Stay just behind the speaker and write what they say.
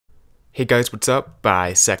Hey guys, what's up?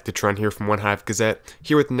 Bisectatron here from OneHive Gazette,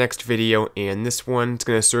 here with the next video, and this one's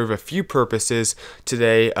going to serve a few purposes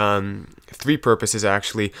today, three purposes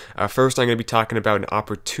actually. First, I'm going to be talking about an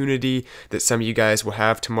opportunity that some of you guys will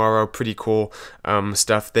have tomorrow, pretty cool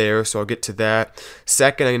stuff there, so I'll get to that.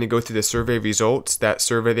 Second, I'm going to go through the survey results, that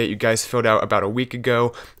survey that you guys filled out about a week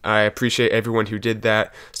ago. I appreciate everyone who did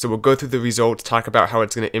that, so we'll go through the results, talk about how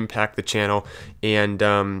it's going to impact the channel, and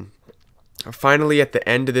finally, at the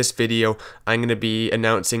end of this video, I'm going to be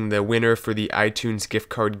announcing the winner for the iTunes gift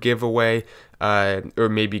card giveaway, or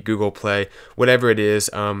maybe Google Play, whatever it is,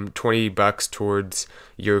 $20 towards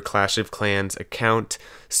your Clash of Clans account.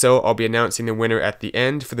 So I'll be announcing the winner at the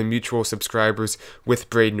end for the mutual subscribers with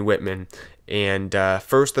Braden Whitman. And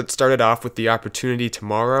first, let's start it off with the opportunity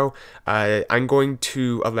tomorrow. I'm going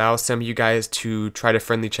to allow some of you guys to try to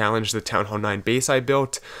friendly challenge the Town Hall 9 base I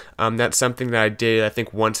built. That's something that I did, I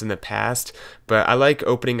think, once in the past. But I like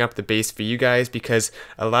opening up the base for you guys because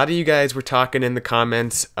a lot of you guys were talking in the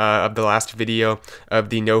comments of the last video of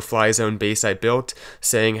the no-fly zone base I built,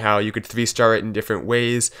 saying how you could 3-star it in different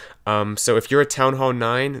ways. So if you're at Town Hall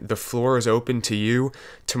 9, the floor is open to you.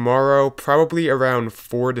 Tomorrow, probably around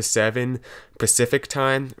 4 to 7 Pacific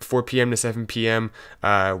time, 4 p.m. to 7 p.m.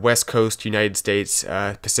 West Coast, United States,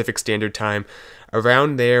 Pacific Standard Time.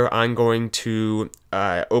 Around there, I'm going to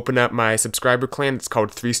open up my subscriber clan. It's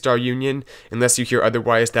called 3-Star Union. Unless you hear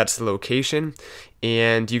otherwise, that's the location.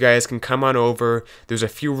 And you guys can come on over. There's a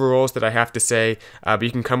few rules that I have to say, but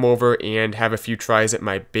you can come over and have a few tries at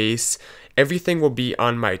my base. Everything will be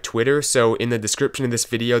on my Twitter, so in the description of this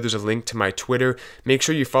video, there's a link to my Twitter. Make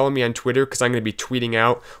sure you follow me on Twitter because I'm going to be tweeting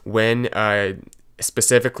out when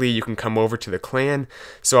specifically you can come over to the clan.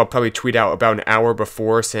 So I'll probably tweet out about an hour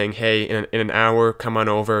before saying, hey, in an hour, come on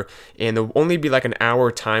over. And there'll only be like an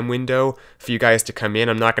hour time window for you guys to come in.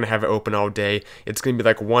 I'm not going to have it open all day. It's going to be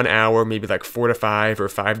like 1 hour, maybe like 4 to 5 or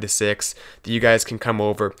 5 to 6 that you guys can come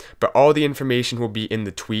over. But all the information will be in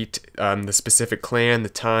the tweet, the specific clan, the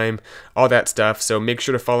time, all that stuff. So make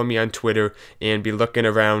sure to follow me on Twitter and be looking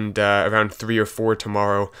around 3 or 4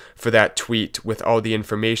 tomorrow for that tweet with all the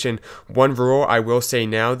information. One rule I will say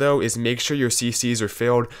now though is make sure your CCs are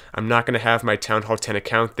filled. I'm not going to have my Town Hall 10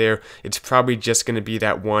 account there. It's probably just going to be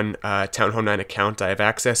that one Town Hall 9 account I have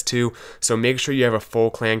access to. So make sure you have a full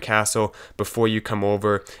clan castle before you come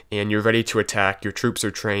over and you're ready to attack. Your troops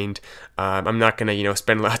are trained. I'm not going to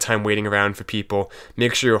spend a lot of time waiting around for people.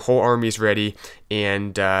 Make sure your whole army is ready,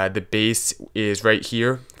 and the base is right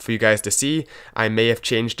here for you guys to see. I may have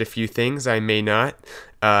changed a few things, I may not.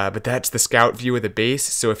 But that's the scout view of the base,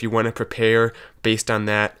 so if you want to prepare based on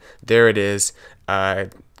that, there it is.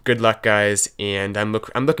 Good luck, guys, and I'm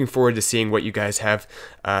looking forward to seeing what you guys have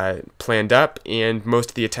planned up, and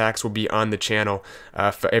most of the attacks will be on the channel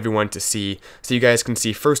for everyone to see, so you guys can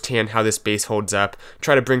see firsthand how this base holds up.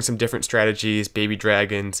 Try to bring some different strategies, baby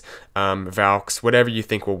dragons, Valks, whatever you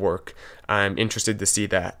think will work. I'm interested to see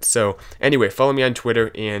that. So anyway, follow me on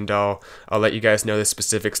Twitter, and I'll let you guys know the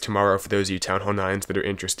specifics tomorrow for those of you Town Hall 9s that are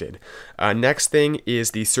interested. Next thing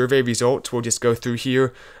is the survey results. We'll just go through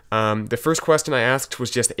here. The first question I asked was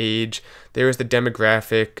just age. There's the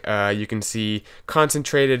demographic. You can see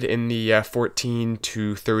concentrated in the 14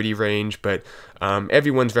 to 30 range, but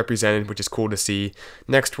everyone's represented, which is cool to see.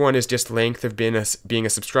 Next one is just length of being a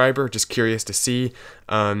subscriber, just curious to see.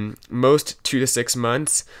 Most 2 to 6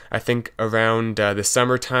 months. I think around the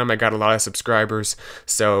summertime I got a lot of subscribers,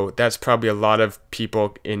 so that's probably a lot of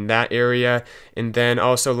people in that area. And then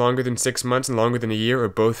also longer than 6 months and longer than a year are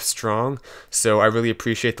both strong, so I really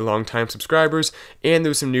appreciate the long time subscribers. And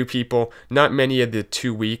there's some new people, not many of the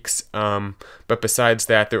 2 weeks, but besides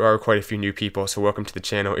that there are quite a few new people, so welcome to the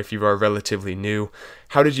channel if you are relatively new.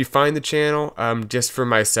 How did you find the channel? Just for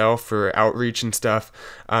myself, for outreach and stuff,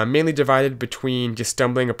 mainly divided between just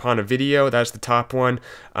stumbling upon a video, that's the top one,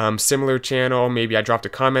 similar channel, maybe I dropped a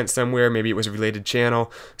comment somewhere, maybe it was a related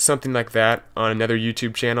channel, something like that on another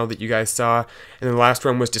YouTube channel that you guys saw, and the last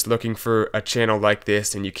one was just looking for a channel like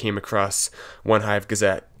this and you came across OneHive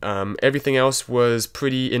Gazette. Everything else was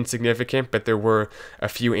pretty insignificant, but there were a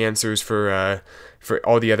few answers for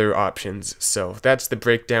all the other options. So that's the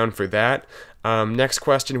breakdown for that. Next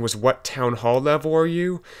question was, what town hall level are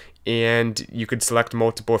you? And you could select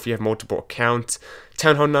multiple if you have multiple accounts.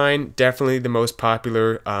 Town Hall 9, definitely the most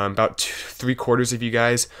popular. About 3/4 of you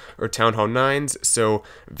guys are Town Hall 9s, so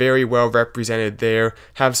very well represented there.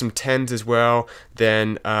 Have some 10s as well,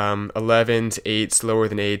 then 11s, 8s, lower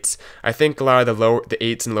than 8s. I think a lot of the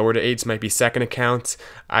 8s and lower to 8s might be second accounts.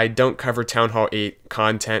 I don't cover Town Hall 8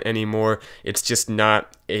 content anymore. It's just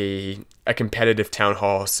not a competitive Town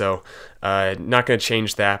Hall, so not going to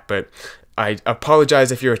change that, but I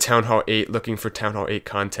apologize if you're a Town Hall 8 looking for Town Hall 8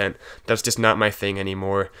 content. That's just not my thing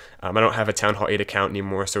anymore. I don't have a Town Hall 8 account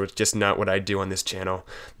anymore, so it's just not what I do on this channel.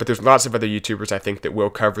 But there's lots of other YouTubers I think that will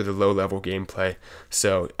cover the low-level gameplay.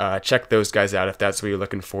 So check those guys out if that's what you're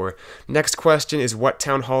looking for. Next question is, what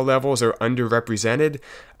Town Hall levels are underrepresented?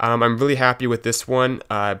 I'm really happy with this one.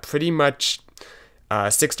 Pretty much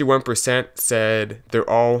 61% said they're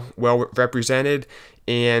all well represented,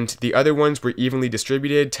 and the other ones were evenly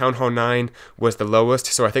distributed. Town Hall 9 was the lowest,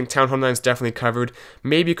 so I think Town Hall 9 is definitely covered.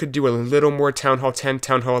 Maybe could do a little more Town Hall 10,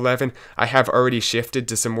 Town Hall 11. I have already shifted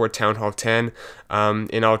to some more Town Hall 10,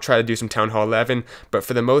 and I'll try to do some Town Hall 11, but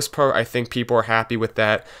for the most part, I think people are happy with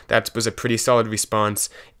that. That was a pretty solid response,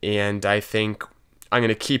 and I think I'm going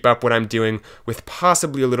to keep up what I'm doing with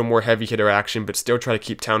possibly a little more heavy hitter action, but still try to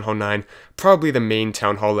keep Town Hall 9 probably the main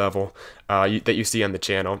Town Hall level that you see on the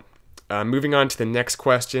channel. Moving on to the next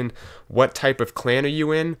question, what type of clan are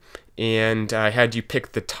you in? And I had you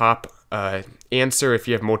pick the top answer if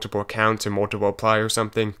you have multiple accounts or multiple apply or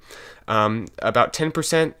something. About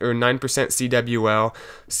 10% or 9% CWL,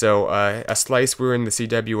 so a slice were in the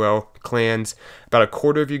CWL clans. About a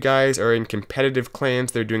quarter of you guys are in competitive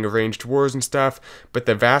clans. They're doing arranged wars and stuff, but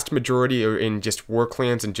the vast majority are in just war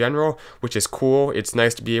clans in general, which is cool. It's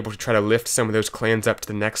nice to be able to try to lift some of those clans up to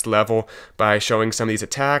the next level by showing some of these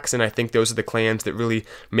attacks, and I think those are the clans that really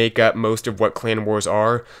make up most of what clan wars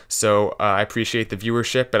are. So I appreciate the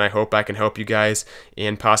viewership, and I hope I can help you guys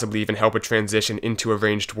and possibly even help a transition into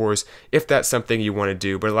arranged wars if that's something you want to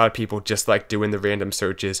do. But a lot of people just like doing the random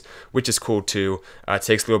searches, which is cool too. It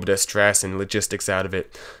takes a little bit of stress and logistics out of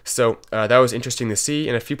it. So that was interesting to see,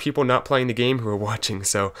 and a few people not playing the game who are watching,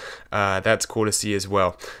 so that's cool to see as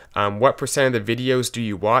well. What percent of the videos do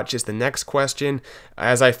you watch is the next question.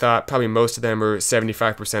 As I thought, probably most of them are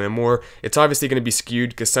 75% or more. It's obviously going to be skewed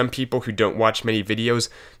because some people who don't watch many videos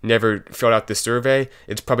never filled out the survey.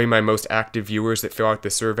 It's probably my most active viewers that fill out the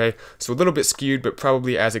survey, so a little bit skewed, but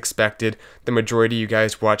probably as expected. The majority of you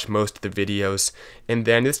guys watch most of the videos. And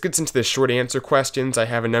then this gets into the short answer questions. I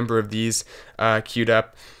have a number of these queued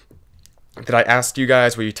up that I asked you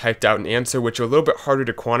guys where you typed out an answer, which are a little bit harder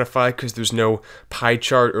to quantify because there's no pie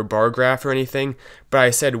chart or bar graph or anything. But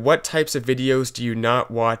I said, what types of videos do you not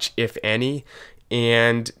watch, if any?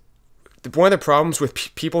 And one of the problems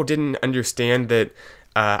with people didn't understand that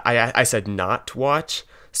I said not watch.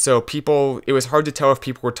 So it was hard to tell if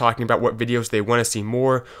people were talking about what videos they want to see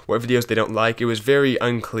more, what videos they don't like. It was very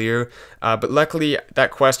unclear, but luckily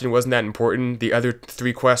that question wasn't that important. The other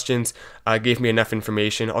three questions gave me enough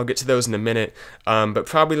information. I'll get to those in a minute, but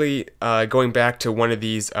probably going back to one of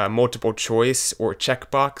these multiple choice or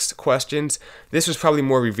checkbox questions, this was probably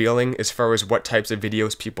more revealing as far as what types of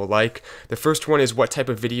videos people like. The first one is, what type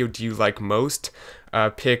of video do you like most?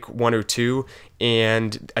 Pick one or two,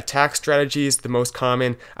 and attack strategies, the most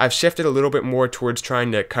common. I've shifted a little bit more towards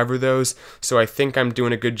trying to cover those, so I think I'm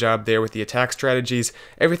doing a good job there with the attack strategies.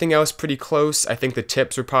 Everything else pretty close. I think the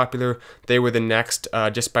tips are popular. They were the next,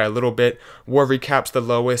 just by a little bit. War recaps the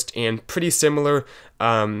lowest, and pretty similar.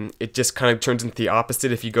 It just kind of turns into the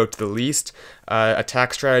opposite if you go to the least.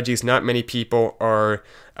 Attack strategies, not many people are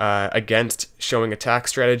against showing attack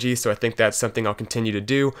strategies, so I think that's something I'll continue to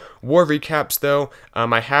do. War recaps, though,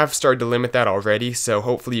 I have started to limit that already, so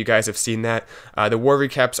hopefully you guys have seen that. The war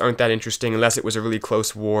recaps aren't that interesting unless it was a really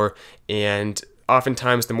close war, and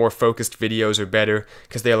oftentimes the more focused videos are better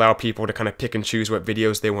because they allow people to kind of pick and choose what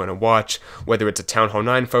videos they want to watch, whether it's a Town Hall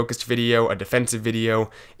 9 focused video, a defensive video,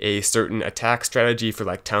 a certain attack strategy for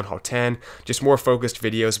like Town Hall 10, just more focused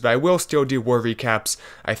videos. But I will still do war recaps,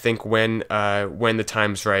 I think, when the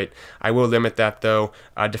time's right. I will limit that though.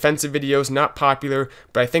 Defensive videos, not popular,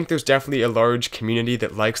 but I think there's definitely a large community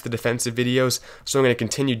that likes the defensive videos, so I'm going to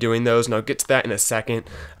continue doing those, and I'll get to that in a second.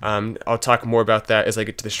 I'll talk more about that as I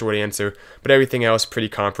get to the short answer, but everything else pretty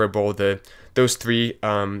comparable. Those three,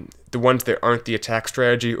 the ones that aren't the attack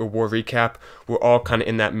strategy or war recap, were all kind of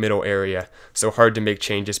in that middle area, so hard to make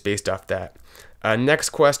changes based off that. Next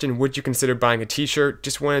question, would you consider buying a t-shirt?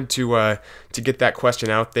 Just wanted to get that question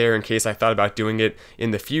out there in case I thought about doing it in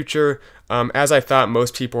the future. As I thought,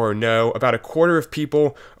 most people are no. About a quarter of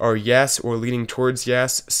people are yes or leaning towards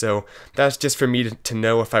yes, so that's just for me to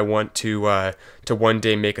know if I want to one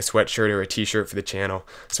day make a sweatshirt or a t-shirt for the channel,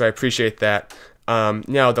 so I appreciate that.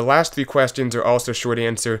 Now, the last three questions are also short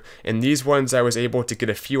answer, and these ones I was able to get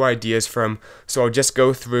a few ideas from, so I'll just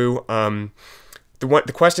go through.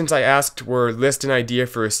 The questions I asked were, list an idea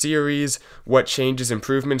for a series, what changes,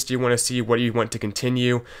 improvements do you want to see, what do you want to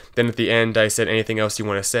continue, then at the end I said anything else you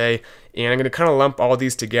want to say, and I'm going to kind of lump all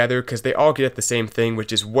these together because they all get at the same thing,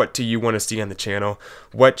 which is what do you want to see on the channel,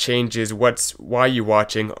 what changes, why you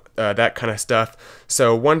watching, that kind of stuff.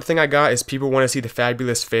 So one thing I got is people want to see the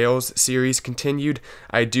Fabulous Fails series continued.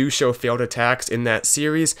 I do show failed attacks in that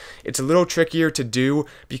series. It's a little trickier to do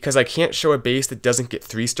because I can't show a base that doesn't get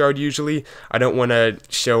 3-starred usually. I don't want to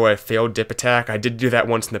show a failed dip attack. I did do that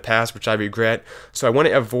once in the past, which I regret. So I want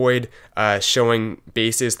to avoid showing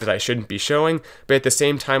bases that I shouldn't be showing, but at the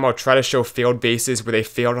same time I'll try to show failed bases where they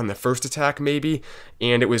failed on the first attack maybe,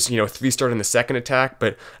 and it was 3-starred on the second attack,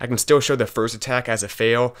 but I can still show the first attack as a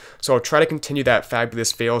fail. So I'll try to continue that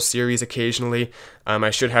Fabulous Fails series occasionally.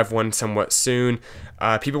 I should have one somewhat soon.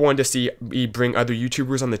 People wanted to see me bring other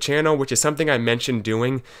YouTubers on the channel, which is something I mentioned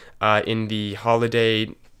doing in the holiday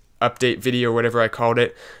update video or whatever I called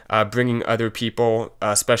it, bringing other people,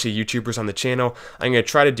 especially YouTubers, on the channel. I'm going to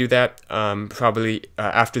try to do that probably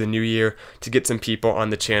after the new year to get some people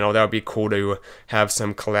on the channel. That would be cool to have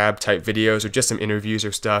some collab type videos or just some interviews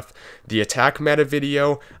or stuff. The attack meta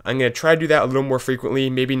video, I'm going to try to do that a little more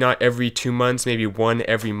frequently, maybe not every 2 months, maybe one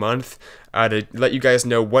every month, to let you guys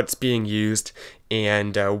know what's being used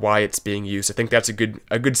and why it's being used. I think that's a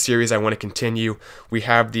good series I want to continue. We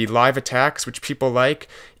have the live attacks, which people like,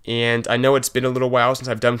 and I know it's been a little while since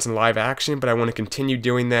I've done some live action, but I want to continue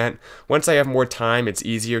doing that. Once I have more time, it's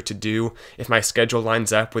easier to do. If my schedule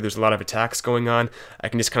lines up where there's a lot of attacks going on, I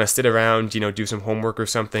can just kind of sit around, do some homework or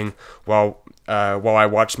something while I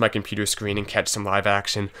watch my computer screen and catch some live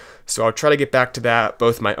action. So I'll try to get back to that,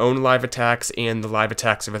 both my own live attacks and the live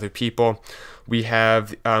attacks of other people. We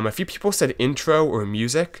have a few people said intro or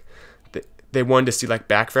music. They wanted to see like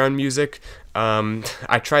background music.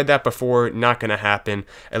 I tried that before, not gonna happen,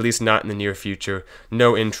 at least not in the near future.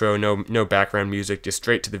 No intro, no background music, just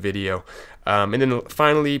straight to the video. And then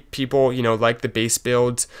finally, people, like the base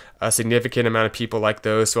builds. A significant amount of people like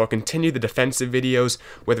those, so I'll continue the defensive videos,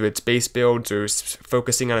 whether it's base builds or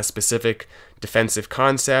focusing on a specific defensive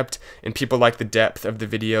concept, and people like the depth of the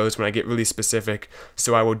videos when I get really specific,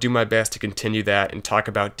 so I will do my best to continue that and talk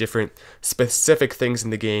about different specific things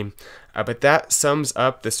in the game. But that sums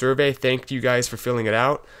up the survey. Thank you guys for filling it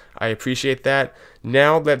out. I appreciate that.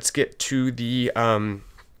 Now let's get to the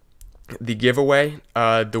giveaway.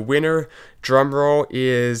 The winner, drum roll,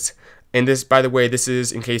 is, and this, by the way, this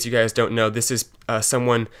is, in case you guys don't know, this is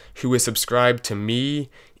someone who is subscribed to me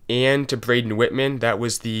and to Braden Whitman. That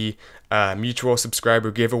was the mutual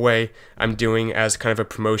subscriber giveaway I'm doing as kind of a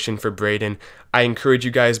promotion for Braden. I encourage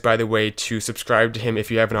you guys, by the way, to subscribe to him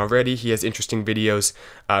if you haven't already. He has interesting videos.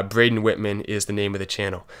 Braden Whitman is the name of the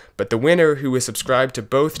channel. But the winner, who is subscribed to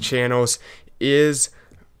both channels, is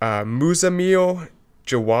Muzamil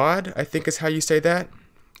Jawad, I think is how you say that.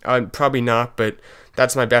 Probably not, but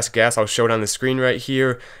that's my best guess. I'll show it on the screen right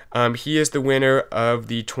here. He is the winner of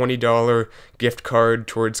the $20 gift card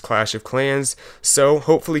towards Clash of Clans. So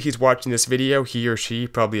hopefully he's watching this video, he or she,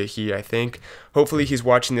 probably a he, I think. Hopefully he's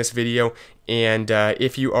watching this video, and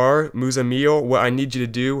if you are, Muzamil, what I need you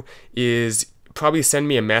to do is probably send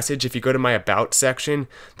me a message. If you go to my About section,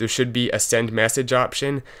 there should be a send message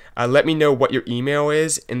option. Let me know what your email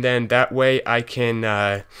is, and then that way I can...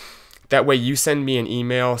 that way you send me an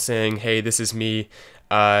email saying, hey, this is me,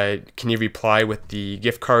 can you reply with the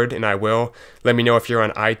gift card, and I will. Let me know if you're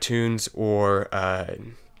on iTunes or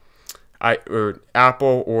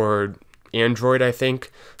Apple or Android, I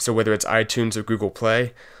think. So whether it's iTunes or Google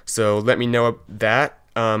Play. So let me know that.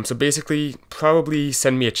 So basically, probably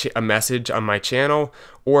send me a message on my channel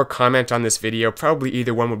or comment on this video. Probably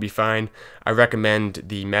either one would be fine. I recommend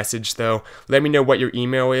the message though. Let me know what your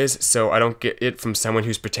email is so I don't get it from someone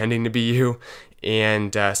who's pretending to be you.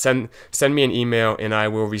 And send me an email and I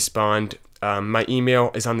will respond. My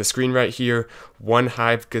email is on the screen right here,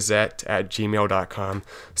 onehivegazette@gmail.com.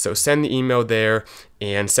 So send the email there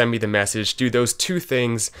and send me the message. Do those two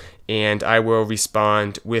things and I will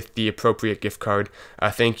respond with the appropriate gift card.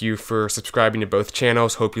 Thank you for subscribing to both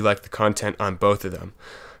channels. Hope you like the content on both of them.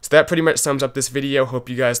 So that pretty much sums up this video. Hope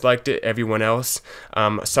you guys liked it, everyone else.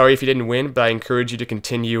 Sorry if you didn't win, but I encourage you to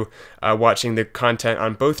continue watching the content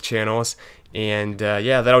on both channels. And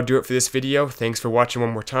yeah, that'll do it for this video. Thanks for watching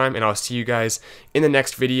one more time, and I'll see you guys in the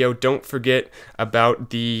next video. Don't forget about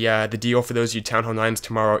the deal for those of you Town Hall 9s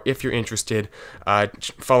tomorrow. If you're interested,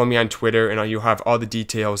 follow me on Twitter, and you'll have all the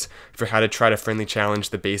details for how to try to friendly challenge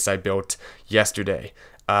the base I built yesterday.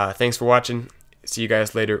 Thanks for watching. See you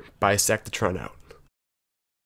guys later. Bisect the Tron out.